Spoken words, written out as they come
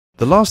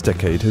The last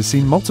decade has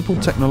seen multiple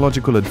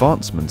technological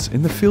advancements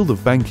in the field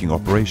of banking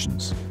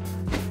operations.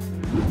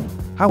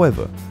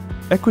 However,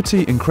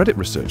 equity and credit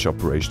research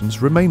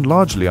operations remain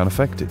largely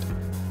unaffected,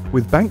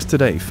 with banks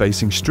today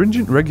facing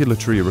stringent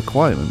regulatory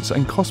requirements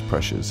and cost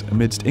pressures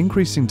amidst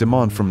increasing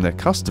demand from their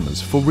customers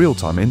for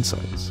real-time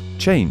insights.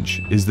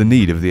 Change is the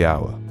need of the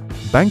hour.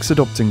 Banks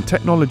adopting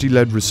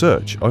technology-led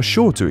research are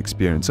sure to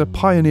experience a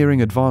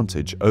pioneering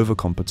advantage over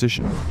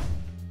competition.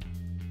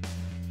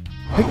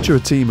 Picture a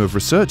team of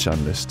research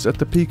analysts at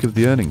the peak of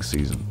the earnings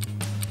season,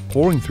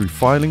 pouring through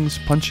filings,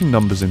 punching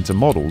numbers into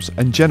models,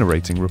 and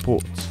generating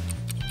reports.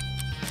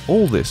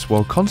 All this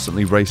while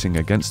constantly racing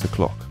against the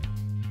clock.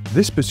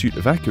 This pursuit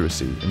of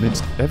accuracy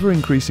amidst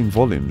ever-increasing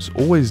volumes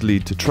always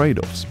lead to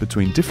trade-offs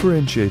between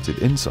differentiated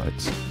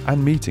insights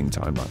and meeting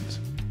timelines.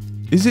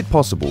 Is it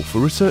possible for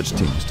research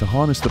teams to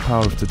harness the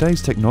power of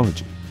today's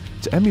technology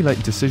to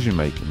emulate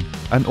decision-making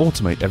and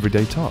automate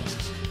everyday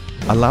tasks,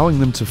 allowing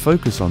them to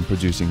focus on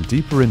producing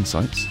deeper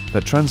insights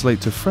that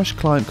translate to fresh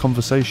client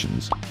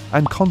conversations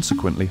and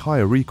consequently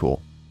higher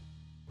recall?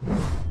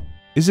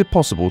 Is it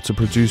possible to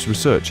produce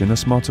research in a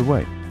smarter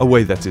way, a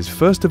way that is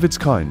first of its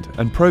kind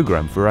and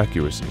programmed for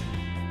accuracy,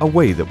 a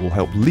way that will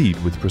help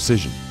lead with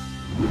precision?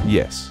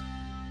 Yes,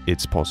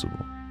 it's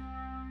possible.